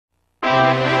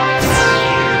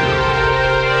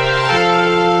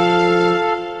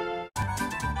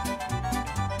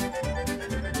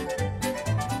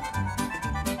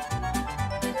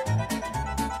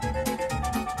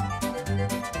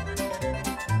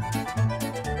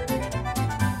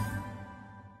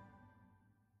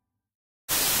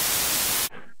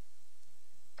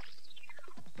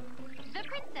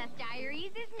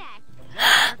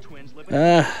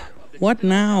What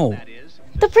now?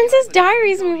 The Princess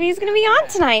Diaries movie is gonna be on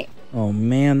tonight. Oh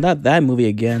man, not that movie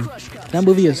again. That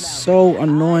movie is so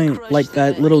annoying, like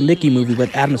that little Nicky movie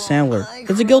with Adam Sandler.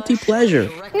 It's a guilty pleasure.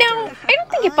 No, I don't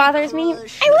think it bothers me. I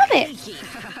love it.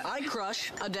 I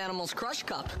crush a Danimal's Crush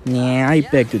Cup. Nah, I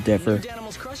beg to differ.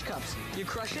 Danimal's Crush Cups. You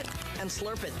crush it and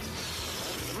slurp it.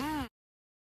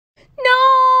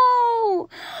 No!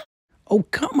 Oh,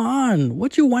 come on.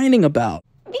 What you whining about?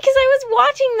 Because I was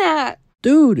watching that.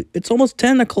 Dude, it's almost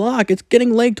 10 o'clock. It's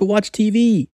getting late to watch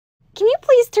TV. Can you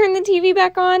please turn the TV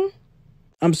back on?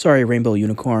 I'm sorry, Rainbow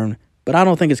Unicorn, but I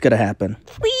don't think it's gonna happen.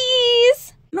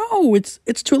 Please? No, it's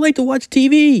too late to watch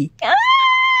TV.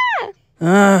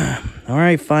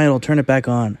 Alright, fine, I'll turn it back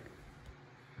on.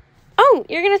 Oh,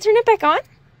 you're gonna turn it back on?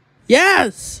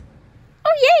 Yes!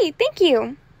 Oh, yay, thank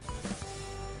you.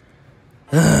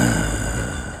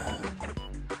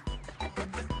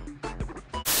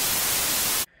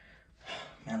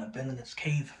 Man, I've been in this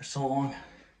cave for so long.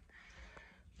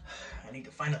 I need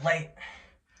to find a light.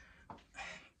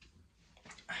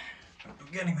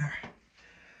 I'm getting there.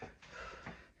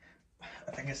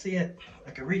 I think I see it.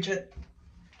 I can reach it.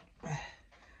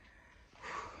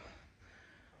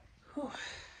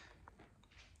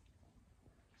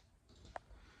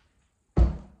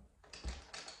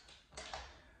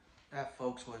 That,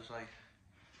 folks, was like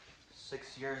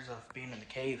 6 years of being in the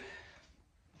cave.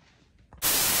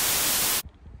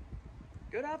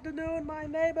 Good afternoon, my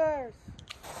neighbors.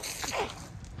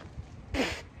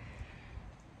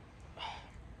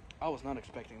 I was not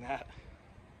expecting that.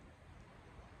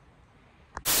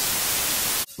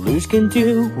 Blues can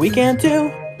do, we can too.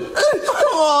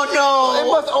 Oh no! It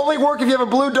must only work if you have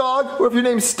a blue dog, or if your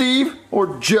name's Steve,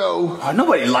 or Joe.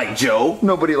 Nobody liked Joe.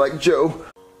 Nobody liked Joe.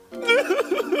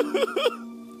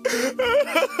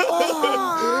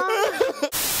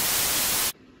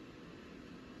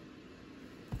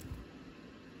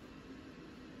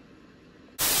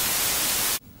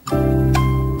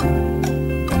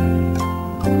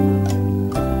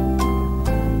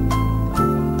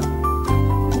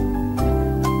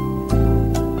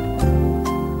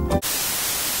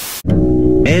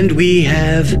 And we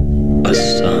have a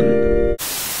son.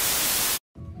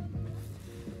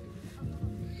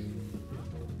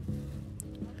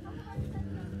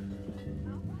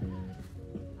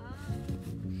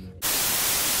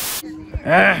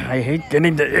 I hate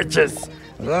getting the itches.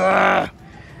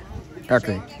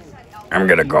 Okay, I'm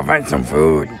gonna go find some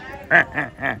food. Man,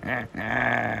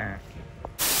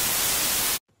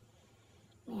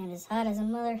 as hot as a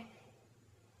mother.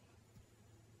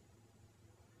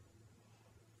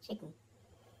 Chicken.